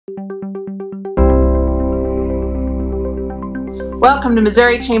Welcome to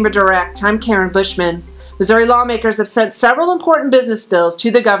Missouri Chamber Direct. I'm Karen Bushman. Missouri lawmakers have sent several important business bills to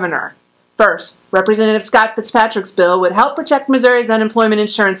the governor. First, Representative Scott Fitzpatrick's bill would help protect Missouri's unemployment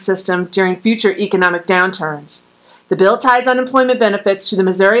insurance system during future economic downturns. The bill ties unemployment benefits to the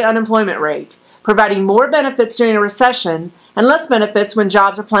Missouri unemployment rate, providing more benefits during a recession and less benefits when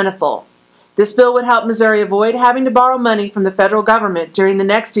jobs are plentiful. This bill would help Missouri avoid having to borrow money from the federal government during the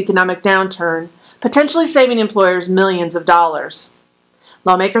next economic downturn, potentially saving employers millions of dollars.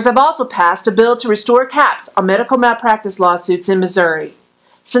 Lawmakers have also passed a bill to restore caps on medical malpractice lawsuits in Missouri.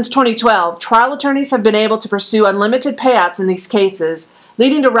 Since 2012, trial attorneys have been able to pursue unlimited payouts in these cases,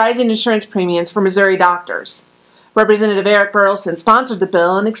 leading to rising insurance premiums for Missouri doctors. Representative Eric Burleson sponsored the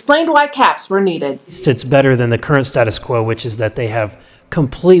bill and explained why caps were needed. It's better than the current status quo, which is that they have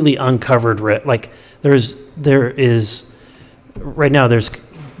completely uncovered risk. Like right now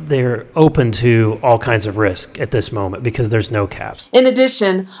they're open to all kinds of risk at this moment because there's no caps. In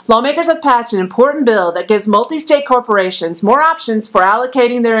addition, lawmakers have passed an important bill that gives multi-state corporations more options for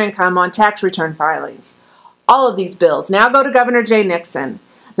allocating their income on tax return filings. All of these bills now go to Governor Jay Nixon.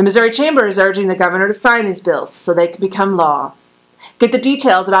 The Missouri Chamber is urging the governor to sign these bills so they can become law. Get the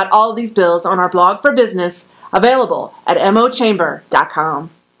details about all of these bills on our blog for business, available at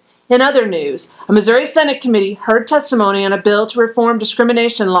mochamber.com. In other news, a Missouri Senate committee heard testimony on a bill to reform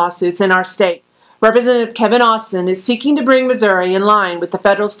discrimination lawsuits in our state. Representative Kevin Austin is seeking to bring Missouri in line with the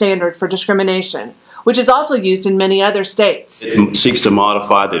federal standard for discrimination, which is also used in many other states. It seeks to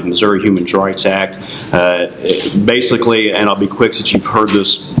modify the Missouri Human Rights Act. Basically, and I'll be quick since you've heard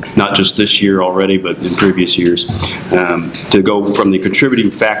this not just this year already, but in previous years, to go from the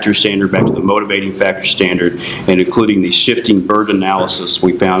contributing factor standard back to the motivating factor standard, and including the shifting burden analysis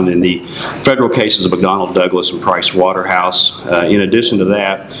we found in the federal cases of McDonnell Douglas and Price Waterhouse. In addition to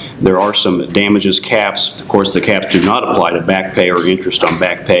that, there are some damages caps. Of course, the caps do not apply to back pay or interest on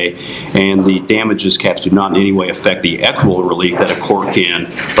back pay, and the damages caps do not in any way affect the equitable relief that a court can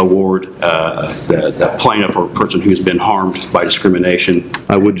award the plaintiff or person who's been harmed by discrimination.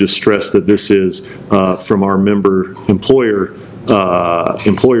 I would just stress that this is from our member employer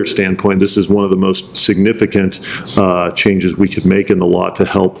standpoint, this is one of the most significant changes we could make in the law to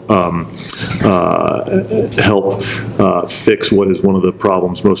help fix what is one of the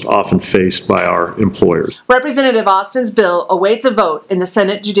problems most often faced by our employers. Representative Austin's bill awaits a vote in the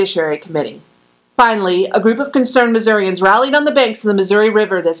Senate Judiciary Committee. Finally, a group of concerned Missourians rallied on the banks of the Missouri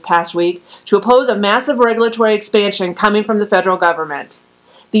River this past week to oppose a massive regulatory expansion coming from the federal government.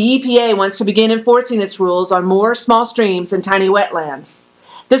 The EPA wants to begin enforcing its rules on more small streams and tiny wetlands.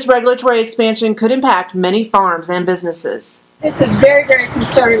 This regulatory expansion could impact many farms and businesses. This is very, very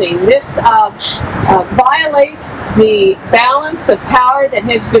concerning. This violates the balance of power that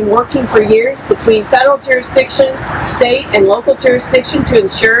has been working for years between federal jurisdiction, state, and local jurisdiction to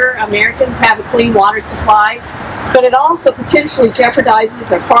ensure Americans have a clean water supply. But it also potentially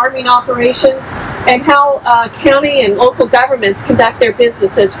jeopardizes our farming operations and how county and local governments conduct their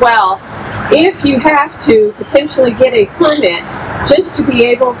business as well. If you have to potentially get a permit just to be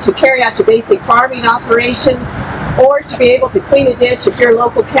able to carry out your basic farming operations or to be able to clean a ditch if you're a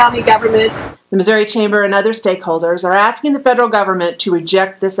local county government. The Missouri Chamber and other stakeholders are asking the federal government to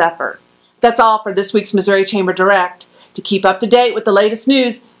reject this effort. That's all for this week's Missouri Chamber Direct. To keep up to date with the latest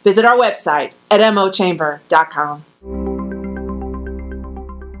news, visit our website at mochamber.com.